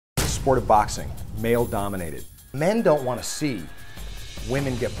sport of boxing, male-dominated. Men don't want to see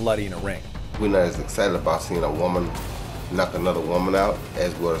women get bloody in a ring. We're not as excited about seeing a woman knock another woman out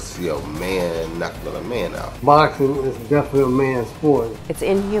as we'll see a man knock another man out. Boxing is definitely a man's sport. It's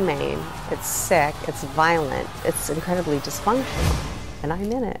inhumane, it's sick, it's violent, it's incredibly dysfunctional, and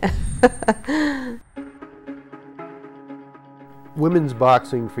I'm in it. Women's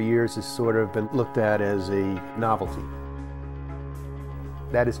boxing for years has sort of been looked at as a novelty.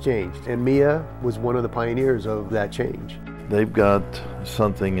 That has changed, and Mia was one of the pioneers of that change. They've got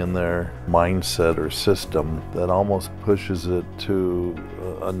something in their mindset or system that almost pushes it to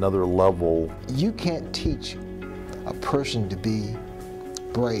another level. You can't teach a person to be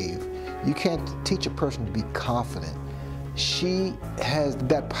brave. You can't teach a person to be confident. She has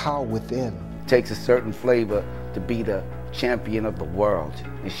that power within. It takes a certain flavor to be the champion of the world,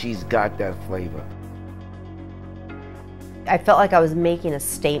 and she's got that flavor. I felt like I was making a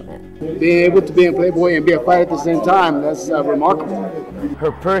statement. Being able to be a playboy and be a fighter at the same time, that's remarkable.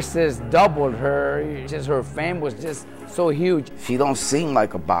 Her purses doubled her, just her fame was just so huge. She don't sing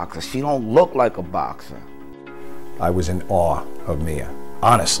like a boxer, she don't look like a boxer. I was in awe of Mia,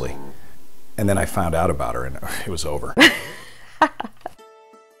 honestly. And then I found out about her and it was over.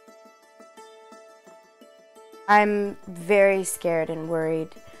 I'm very scared and worried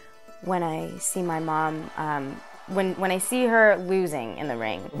when I see my mom, when I see her losing in the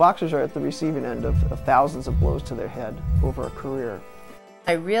ring. Boxers are at the receiving end of thousands of blows to their head over a career.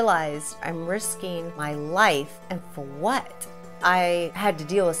 I realized I'm risking my life, and for what? I had to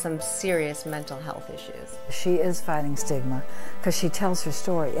deal with some serious mental health issues. She is fighting stigma because she tells her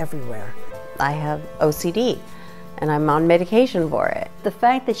story everywhere. I have OCD, and I'm on medication for it. The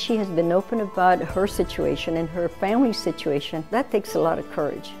fact that she has been open about her situation and her family situation, that takes a lot of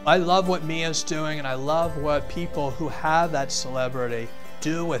courage. I love what Mia's doing, and I love what people who have that celebrity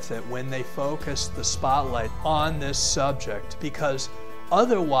do with it when they focus the spotlight on this subject, because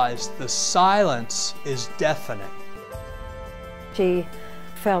otherwise the silence is deafening. She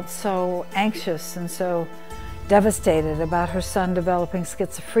felt so anxious and so devastated about her son developing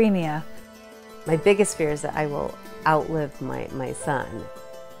schizophrenia. My biggest fear is that I will outlive my son.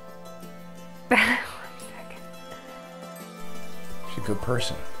 She's a good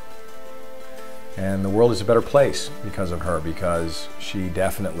person. And the world is a better place because of her, because she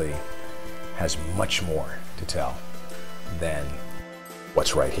definitely has much more to tell than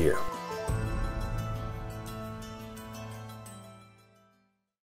what's right here.